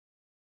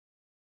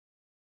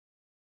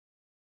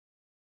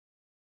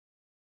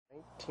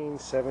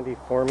1970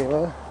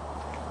 formula.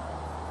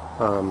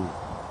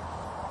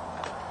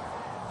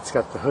 It's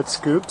got the hood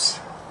scoops,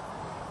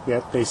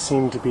 yet they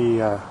seem to be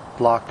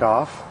blocked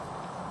off.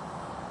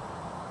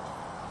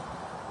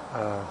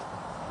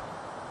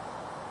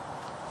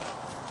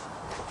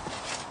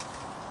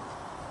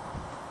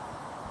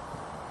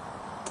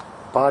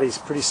 Body's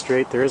pretty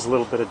straight. There is a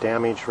little bit of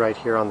damage right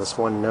here on this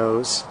one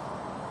nose.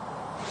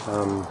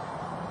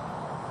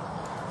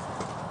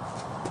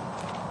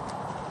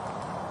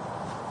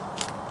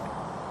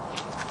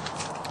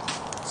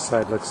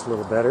 Side looks a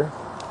little better.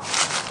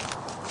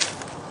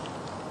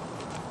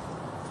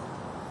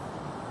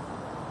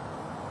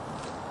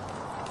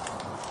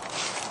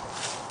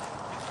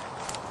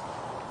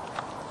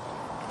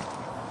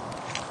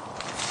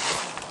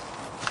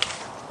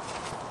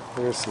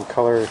 There's some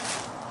color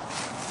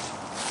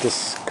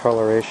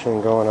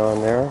discoloration going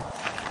on there.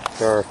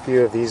 There are a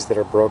few of these that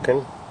are broken.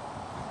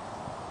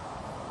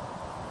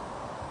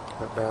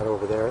 Not bad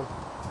over there.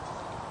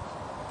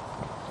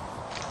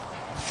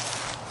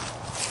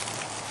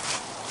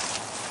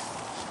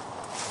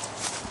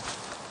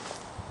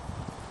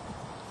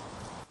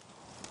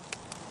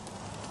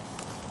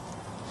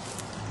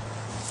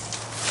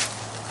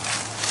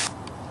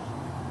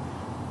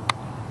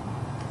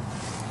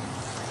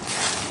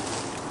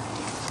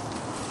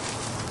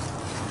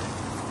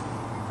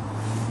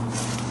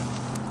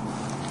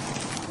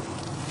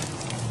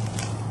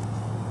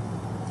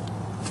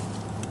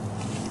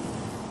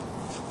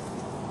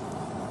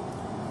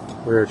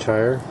 Rear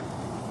tire.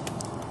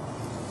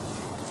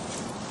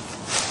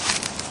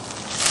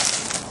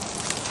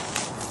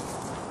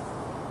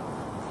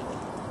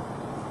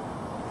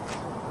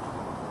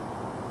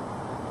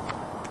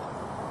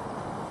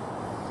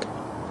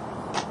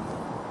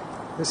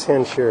 This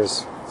hinge here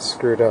is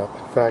screwed up.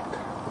 In fact,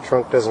 the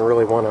trunk doesn't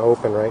really want to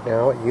open right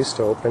now. It used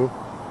to open.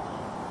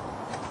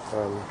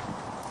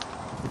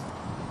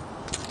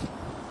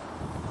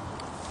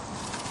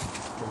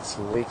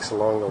 Some leaks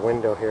along the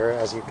window here,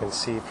 as you can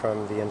see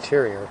from the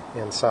interior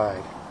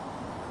inside.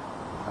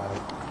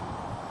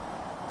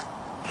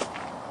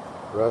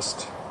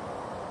 Rust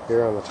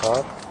here on the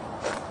top.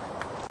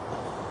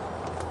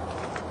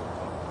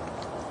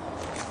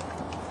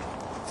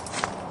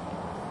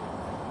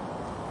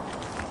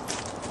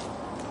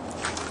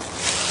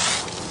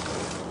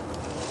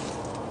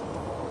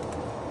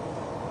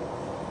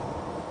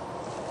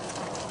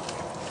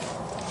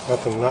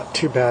 Nothing not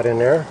too bad in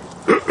there.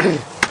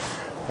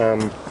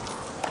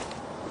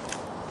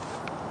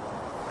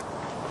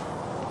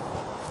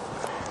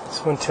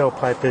 This one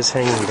tailpipe is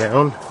hanging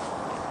down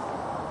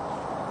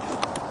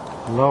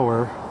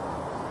lower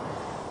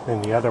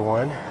than the other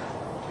one,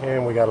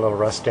 and we got a little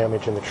rust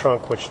damage in the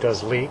trunk, which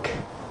does leak.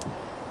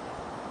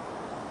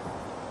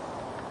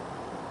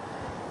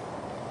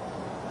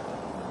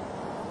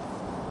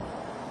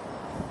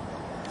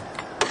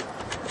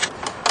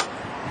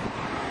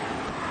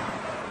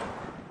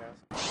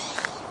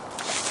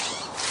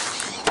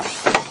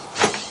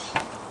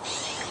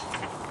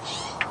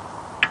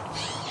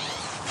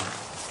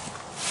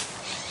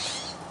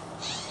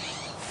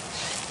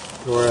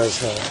 Door has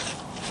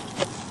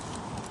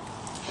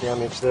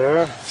damage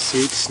there.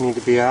 Seats need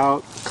to be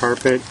out.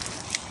 Carpet.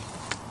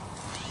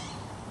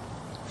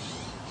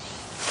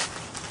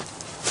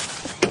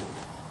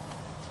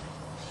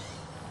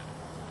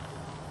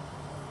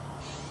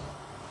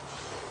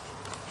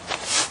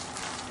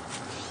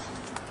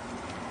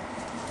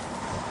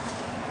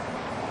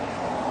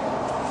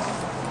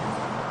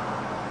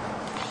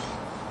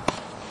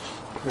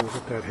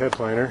 Put that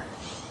headliner.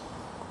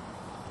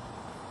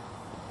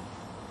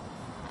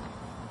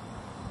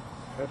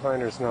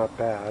 Headliner's not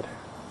bad.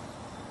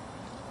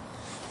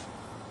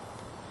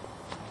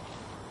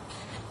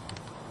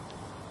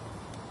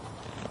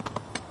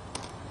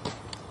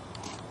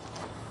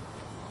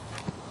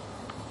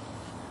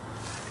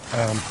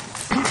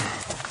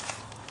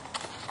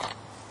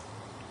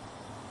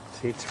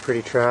 Seats are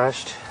pretty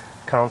trashed.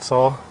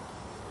 Console.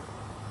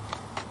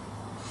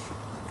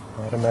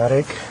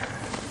 Automatic.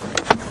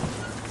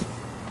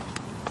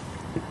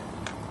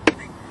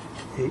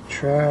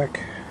 8-track.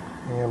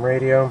 AM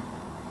radio.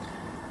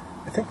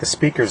 I think the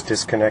speaker's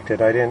disconnected.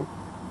 Not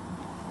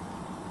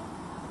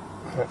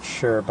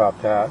sure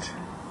about that.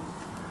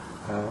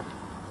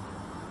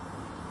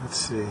 Let's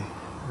see.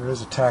 There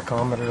is a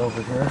tachometer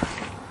over here.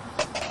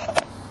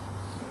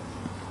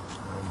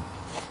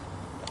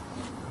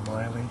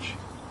 Mileage.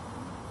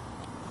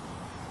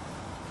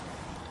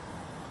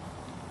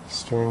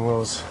 Steering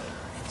wheel's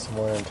got some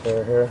wear and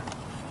tear here.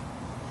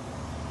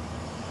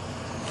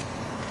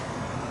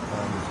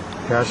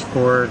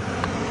 Dashboard.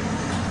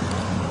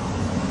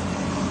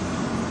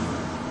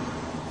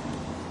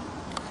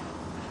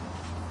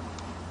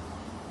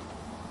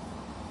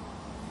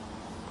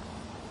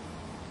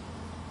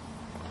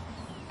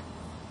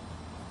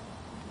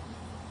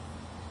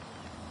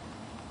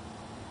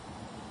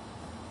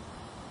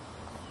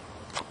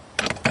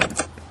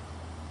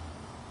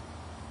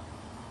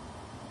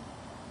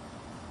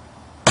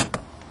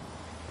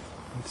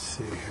 Let's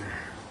see here.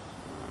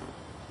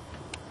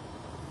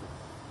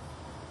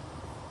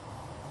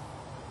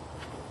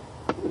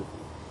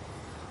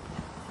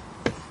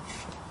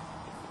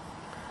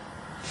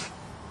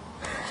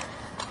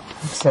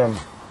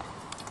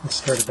 let's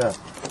start it up.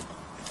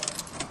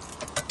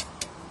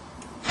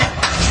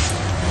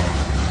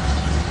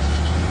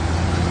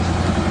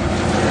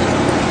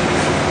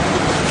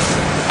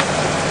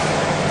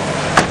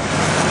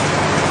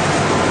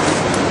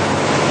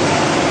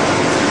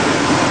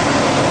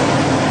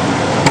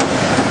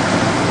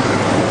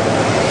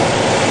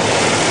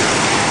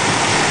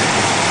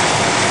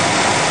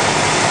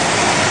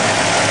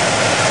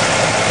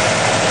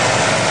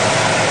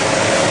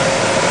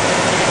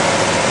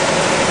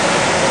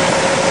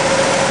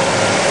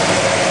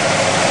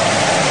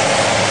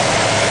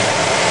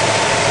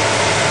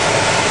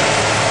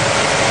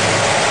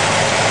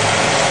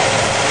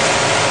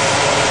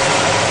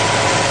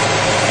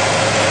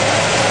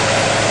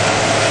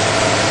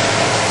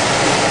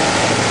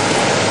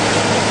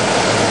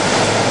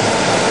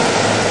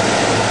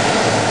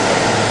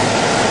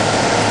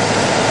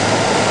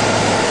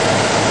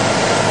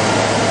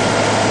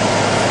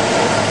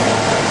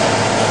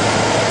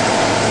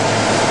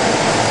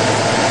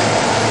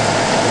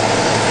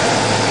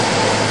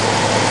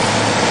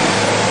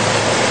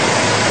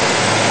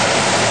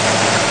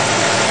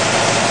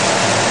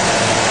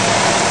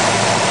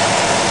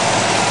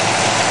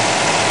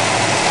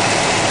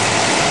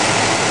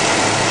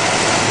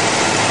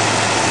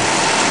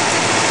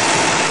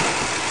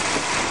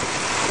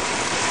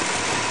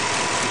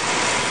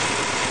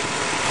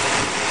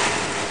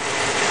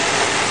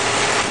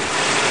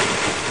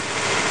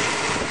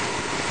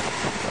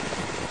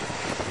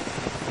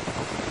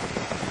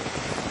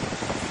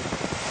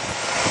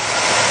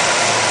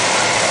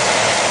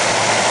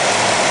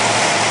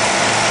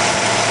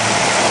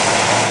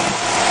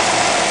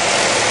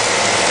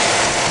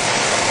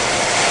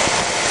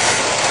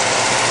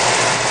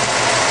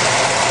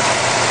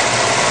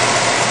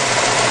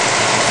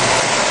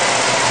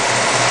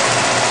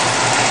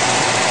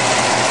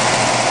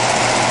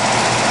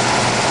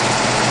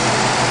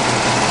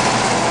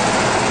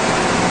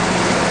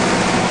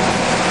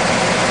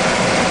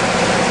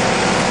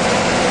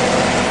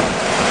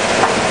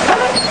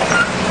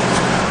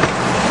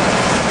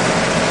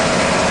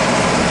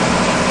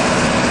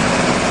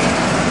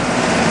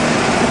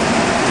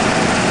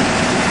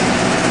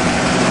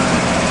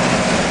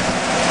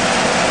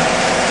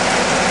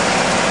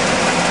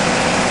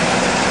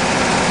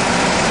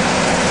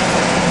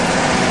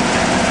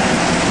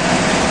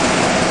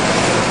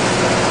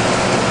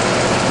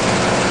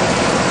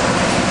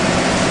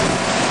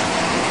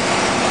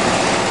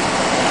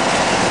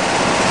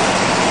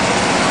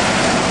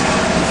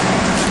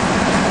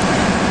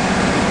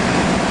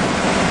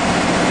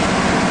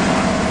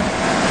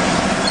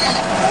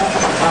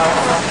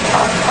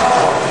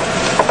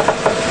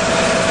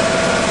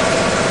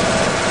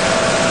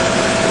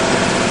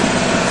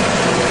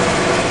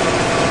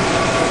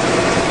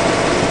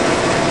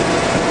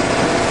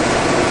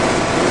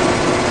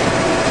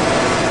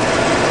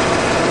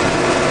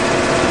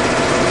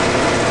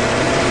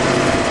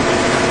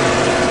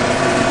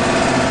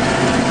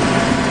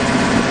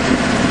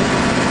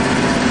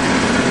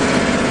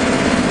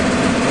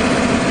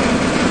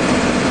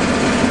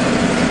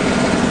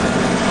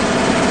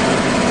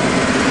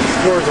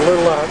 Door's a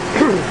little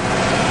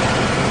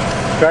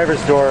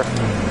driver's door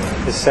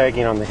is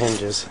sagging on the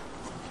hinges.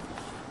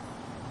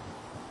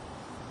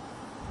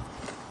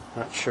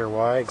 Not sure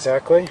why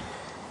exactly.